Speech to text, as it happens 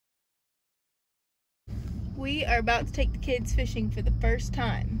We are about to take the kids fishing for the first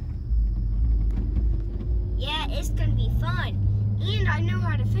time. Yeah, it's gonna be fun. And I know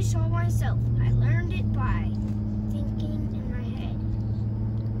how to fish all myself. I learned it by thinking in my head.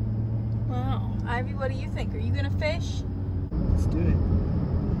 Wow. Ivy, what do you think? Are you gonna fish? Let's do it.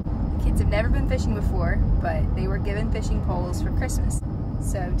 Kids have never been fishing before, but they were given fishing poles for Christmas.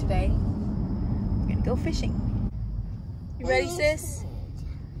 So today, we're gonna go fishing. You ready, sis?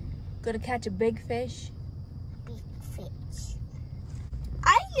 Gonna catch a big fish? Big fish.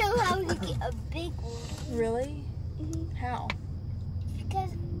 I know how to get a big one. Really? Mm-hmm. How?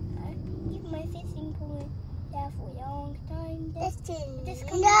 Because I use my fishing pole there for a long time. This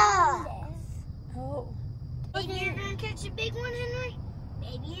comes out this. Oh. Maybe you're gonna catch a big one, Henry.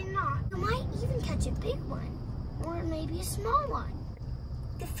 Maybe you're not. You might even catch a big one, or maybe a small one.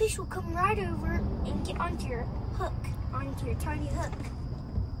 The fish will come right over and get onto your hook, onto your tiny hook.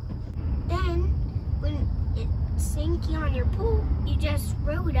 Then, when it's sinking on your pole, you just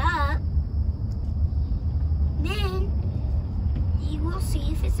row it up. Then, you will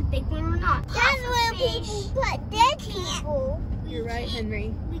see if it's a big one or not. That's where people put their people. You're right,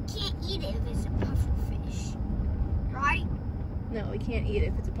 Henry. We can't eat it if it's a puffer fish, right? No, we can't eat it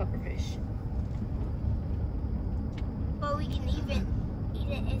if it's a puffer fish. But we can even eat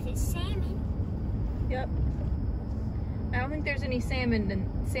it if it's salmon. Yep. I don't think there's any salmon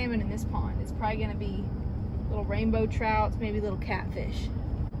in this pond. It's probably gonna be little rainbow trouts, maybe little catfish.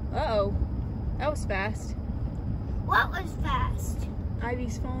 Uh-oh, that was fast. What was fast?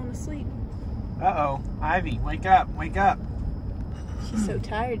 Ivy's falling asleep. Uh-oh. Ivy, wake up, wake up. She's so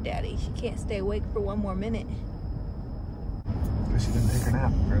tired, Daddy. She can't stay awake for one more minute. She didn't take her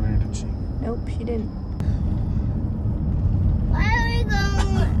nap earlier, did she? Nope, she didn't. Where are we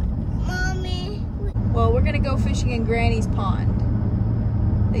going, Mommy? Well, we're gonna go fishing in Granny's pond.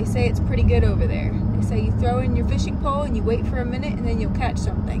 They say it's pretty good over there. They say you throw in your fishing pole and you wait for a minute and then you'll catch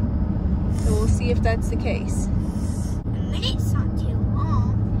something. So we'll see if that's the case. A minute's not too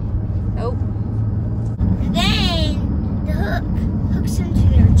long. Nope. And then the hook hooks into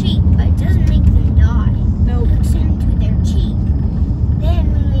their cheek, but it doesn't make them die. Nope. It hooks into their cheek.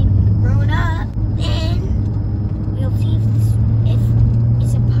 Then when we roll it up, then we'll see if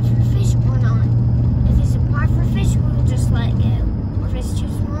it's a puffer fish or not. If it's a puffer fish, we'll just let it go. Or if it's too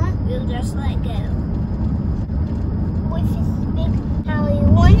small, we'll just let it go. Or if it's big, how we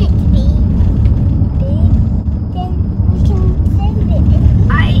want it to be big, then we can send it.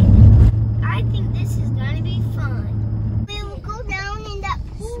 I think this is gonna be fun. We will go down in that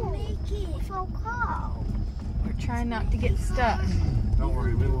pool. Make it so cold. We're trying not to get stuck. Don't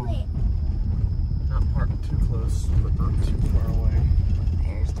worry, we will not park too close, but not too far away.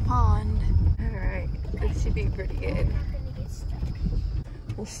 There's the pond. All right, this should be pretty good. We're not gonna get stuck.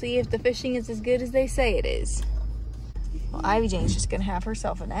 We'll see if the fishing is as good as they say it is. Well, Ivy Jane's just gonna have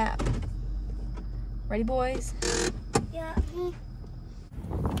herself a nap. Ready, boys? Yeah.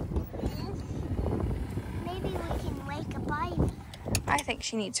 Maybe we can wake up Ivy. I think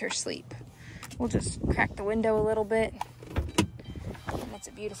she needs her sleep. We'll just crack the window a little bit. And it's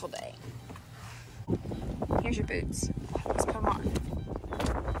a beautiful day. Here's your boots. Let's put them on.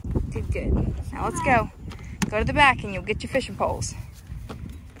 Did good. Now let's go. Go to the back and you'll get your fishing poles.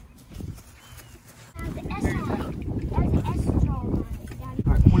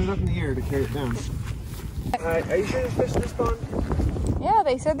 Alright, point it up in the air to carry it down. Alright, are you sure there's fish in this pond? Yeah,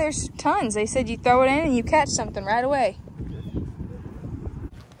 they said there's tons. They said you throw it in and you catch something right away.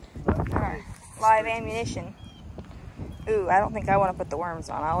 Alright, live ammunition. Ooh, I don't think I want to put the worms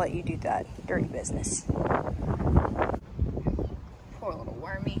on. I'll let you do that dirty business. Poor little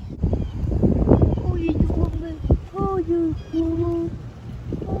wormy.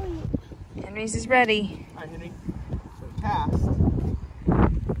 Henry's is ready. Alright, Henry. So cast.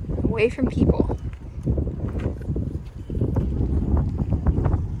 Away from people.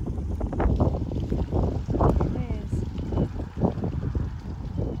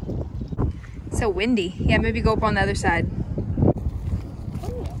 It's so windy. Yeah, maybe go up on the other side.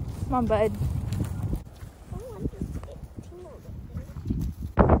 Come on, bud.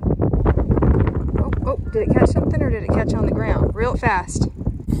 Oh, did it catch something or did it catch on the ground? Reel it fast.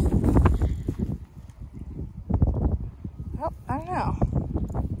 Oh, I don't know.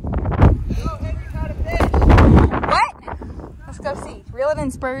 Oh, Henry caught a fish. What? Let's go see. Reel it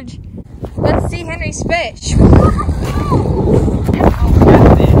in, Spurge. Let's see Henry's fish.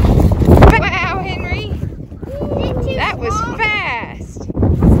 Wow, Henry. That was fast.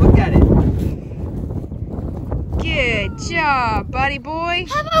 Let's look at it. Good job, buddy boy.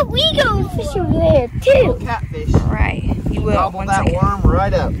 How about we go fish over there too? Catfish. All right, you will. Gobble One that second. worm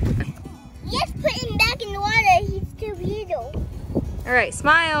right up. Yes, put him back in the water All right,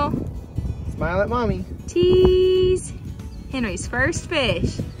 smile. Smile at mommy. Tease. Henry's first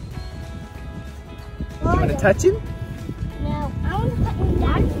fish. You want to touch him? No, I want to put him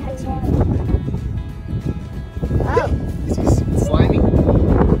down and touch him. Oh. Is he slimy? You're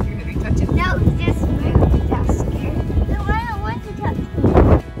going to be touching him? No, he just moved. That's scary. No, I don't want to touch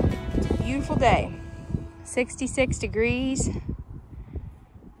him. It's a beautiful day. 66 degrees.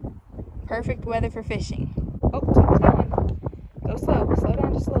 Perfect weather for fishing. Oh, something's going. Go slow. Slow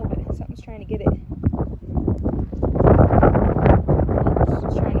down just a little bit. Something's trying to get it.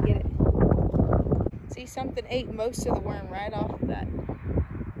 Just trying to get it. See, something ate most of the worm right off of that.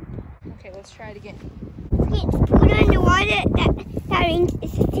 Okay, let's try it again. It's put underwater. That means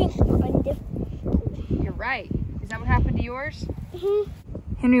it's a fish under. You're right. Is that what happened to yours? Mm-hmm.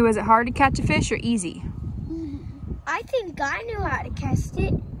 Henry, was it hard to catch a fish or easy? I think I knew how to cast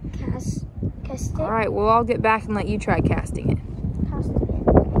it. Cast it. All right, well, I'll get back and let you try casting it. Cast it.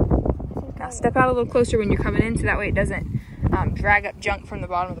 Now step out a little closer when you're coming in so that way it doesn't drag up junk from the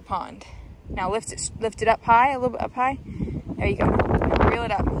bottom of the pond. Now lift it up high, a little bit up high. There you go. Now reel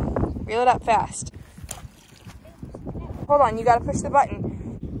it up. Reel it up fast. Hold on, you gotta push the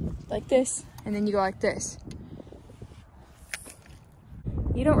button. Like this, and then you go like this.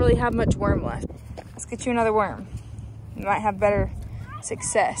 You don't really have much worm left. Let's get you another worm. You might have better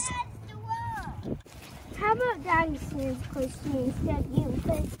success. How about Daddy stands close to me instead of you?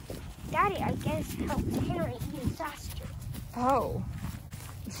 Because Daddy, I guess, helps Henry eat faster. Oh.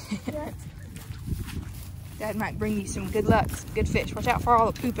 Yeah. That might bring you some good luck, some good fish. Watch out for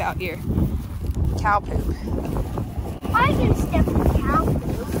all the poop out here. Cow poop. I can step in cow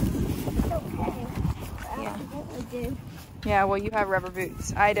poop. It's okay. Yeah. I do. Yeah, well, you have rubber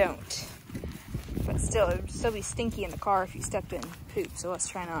boots. I don't. But still, it would still be stinky in the car if you stepped in poop, so let's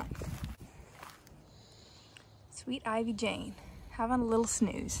try not. Sweet Ivy Jane, having a little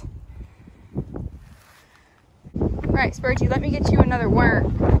snooze. All right, Spurgey, let me get you another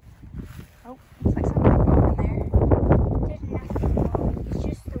worm. Oh, looks like something going there. There's nothing wrong. It's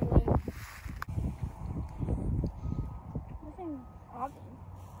just the wind. Nothing bothering.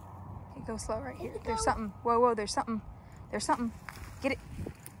 Okay, go slow right here. There's something. Whoa, whoa, there's something. There's something. Get it.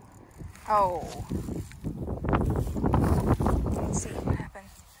 Oh. Let's see what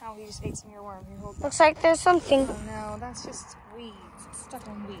happens. Oh, he just ate some of your worm. Here, hold that. Looks like there's something. Oh no, that's just weeds. It's stuck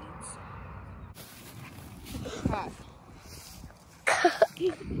on weeds. Caught.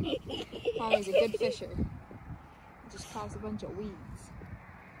 Mommy's a good fisher. It just caused a bunch of weeds.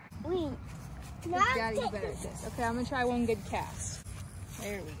 Weed. Good daddy's better at this. Okay, I'm gonna try one good cast.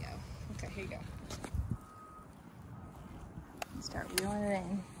 There we go. Okay, here you go. Start reeling it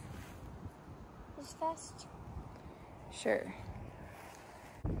in. This fast. Sure.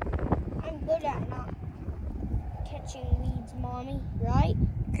 I'm good at not catching weeds, Mommy, right?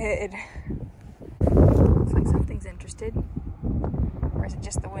 Good. Looks like something's interested. Or is it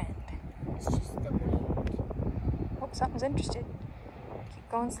just the wind? It's just the wind. Oh, something's interested. Keep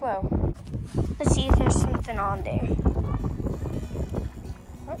going slow. Let's see if there's something on there.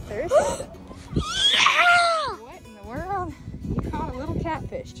 Oh, there is something. Yeah! What in the world? You caught a little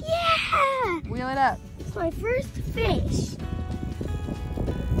catfish. Yeah! Wheel it up. It's my first fish.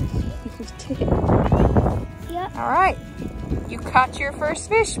 You did. Yep. All right. You caught your first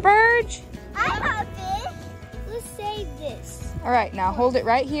fish, Spurge. I got fish. Let's save this. All right, now hold it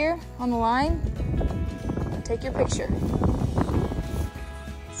right here on the line. Take your picture.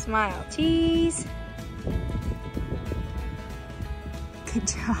 Smile, tease. Good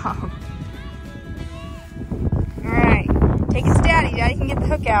job. All right, take it to Daddy. Daddy can get the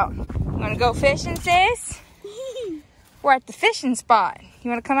hook out. You wanna go fishing, sis? We're at the fishing spot. You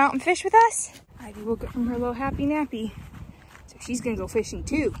wanna come out and fish with us? Ivy woke up from her little happy nappy. So she's gonna go fishing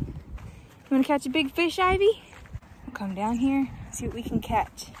too. You wanna catch a big fish, Ivy? We'll come down here, see what we can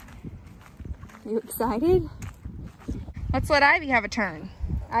catch. Are you excited? Let's let Ivy have a turn.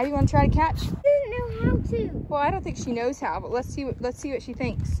 Ivy, wanna try to catch? I didn't know how to. Well, I don't think she knows how, but let's see what she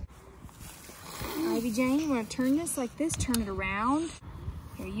thinks. Ivy Jane, you wanna turn this like this, turn it around.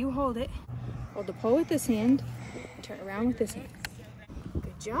 Here, you hold it. Hold the pole with this hand, and turn it around with this hand.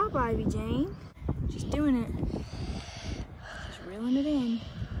 Good job, Ivy Jane. She's doing it. She's reeling it in.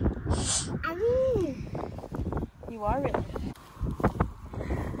 You are reeling it in.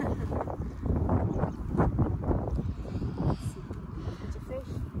 Did you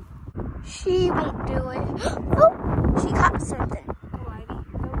fish? She won't do it. Oh, she caught something. Go, Ivy.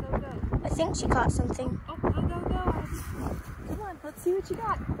 Go, go, go. I think she caught something. Oh, go, go, go, Ivy. Come on, let's see what you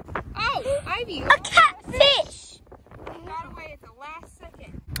got. Oh, Ivy. A catfish! Got away at the last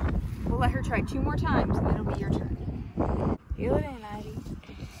second. We'll let her try 2 more times and then it'll be your turn. Reel it in, Ivy.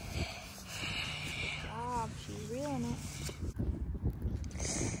 She's reeling it.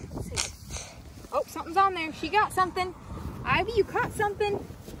 Let's see. Oh, something's on there. She got something. Ivy, you caught something.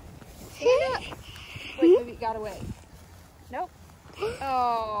 Stand up. Wait, maybe it got away. Nope.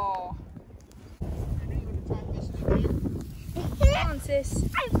 Oh. Come on, sis.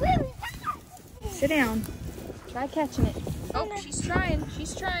 Sit down. Try catching it. Oh, she's trying.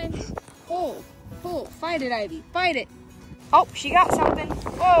 She's trying. Pull. Pull. Fight it, Ivy. Fight it. Oh, she got something.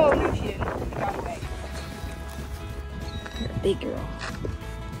 Whoa, no, she didn't. It got away. You're a big girl.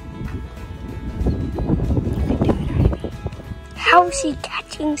 You can do it, Ivy. How is she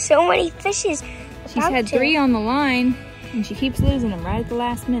catching so many fishes? She's had 3 on the line, and she keeps losing them right at the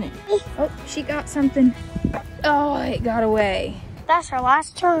last minute. Oh, she got something. Oh, it got away. That's her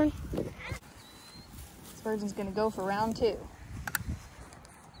last turn. Spurgeon's gonna go for round 2.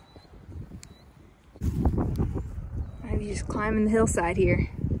 Ivy just climbing the hillside here.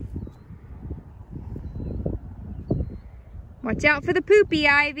 Watch out for the poopy,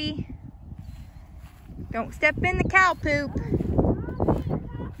 Ivy. Don't step in the cow poop.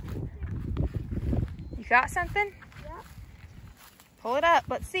 You got something? Yep. Pull it up.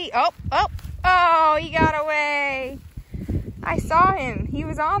 Let's see. Oh, oh, oh, he got away. I saw him. He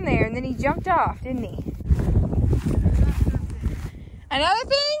was on there and then he jumped off, didn't he? Another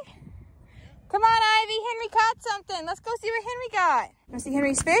thing? Come on, Ivy. Henry caught something. Let's go see what Henry got. Want to see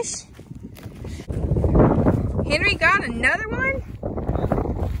Henry's fish? Henry got another one?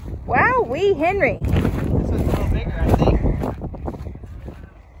 Wow-wee, Henry. This one's a little bigger, I think.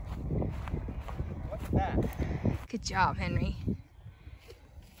 What's that? Good job, Henry.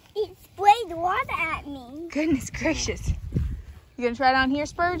 It sprayed water at me. Goodness gracious. You gonna try down here,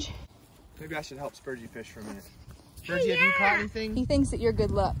 Spurge? Maybe I should help Spurgey fish for a minute. Spurgey, have you caught anything? He thinks that you're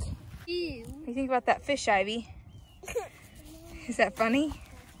good luck. Ew. What do you think about that fish, Ivy? Is that funny?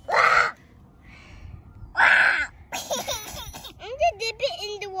 I'm gonna dip it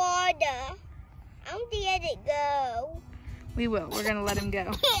in the water. I'm gonna let it go. We will. We're gonna let him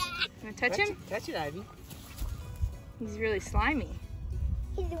go. Gonna touch him? Touch it, Ivy. He's really slimy.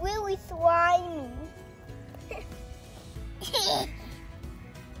 He's really slimy.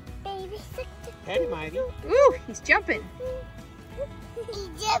 Baby, Pet him, Ivy. Ooh, he's jumping. he's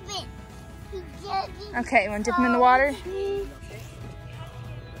jumping. He's jumping. Okay, you wanna dip him in the water? I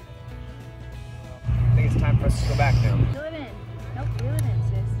think it's time for us to go back now. Reel it in. Nope, reel it in,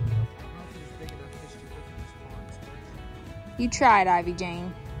 sis. You tried, Ivy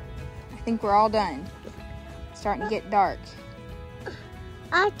Jane. I think we're all done. It's starting to get dark.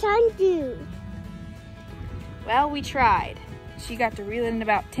 I can do. Well, we tried. She got to reel it in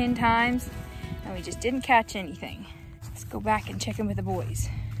about 10 times, and we just didn't catch anything. Let's go back and check in with the boys.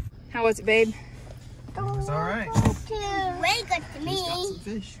 How was it, babe? It's all right. Way good to me. He's got some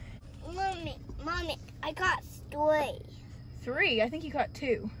fish. Mommy, I got 3. 3? I think you caught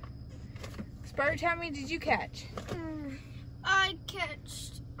 2. Spurge, how many did you catch? I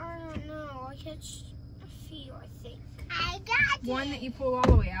don't know. I catched a few, I think. I got 1 that you pulled all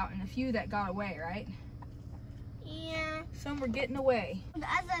the way out, and a few that got away, right? Yeah. Some were getting away. The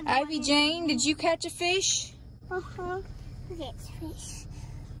other Ivy Jane, did you catch a fish? Uh-huh. That's fish.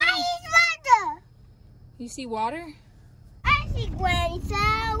 I see water. You see water? I see Granny's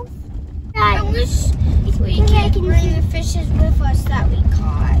house. I wish we could bring the fishes with us that we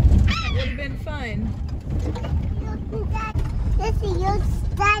caught. It would have been fun. This is your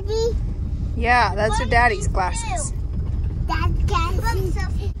daddy. Yeah, that's your daddy's glasses. Dad's glasses. I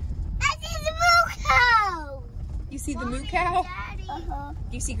see the moo cow. You see the moo cow? Uh-huh.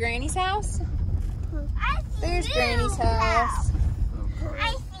 You see Granny's house? I see There's moo Granny's cow. house.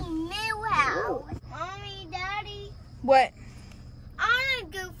 I see moo house. Mommy, Daddy, What? I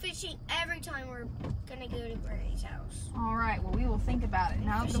want to go fishing every time we're gonna go to Granny's house. All right, well, we will think about it.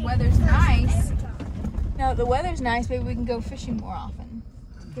 Now that the weather's nice, maybe we can go fishing more often.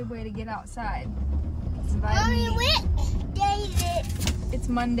 It's a good way to get outside. Get some vitamin Mommy, D. which day is it? It's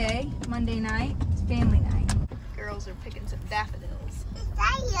Monday night. It's family night. Girls are picking some daffodils.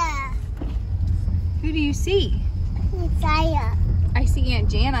 Isaiah. Who do you see? Isaiah. I see Aunt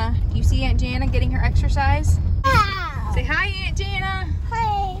Jana. Do you see Aunt Jana getting her exercise? Wow. Say hi, Aunt Jana.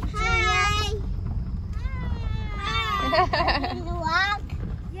 Hi. Hi. Hi. Can you walk?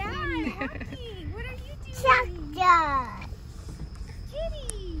 Yeah, What are you doing? Shotgun.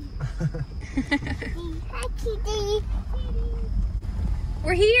 Hi, Kitty.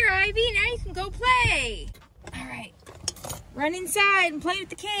 We're here, Ivy. Now you can go play. All right. Run inside and play with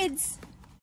the kids.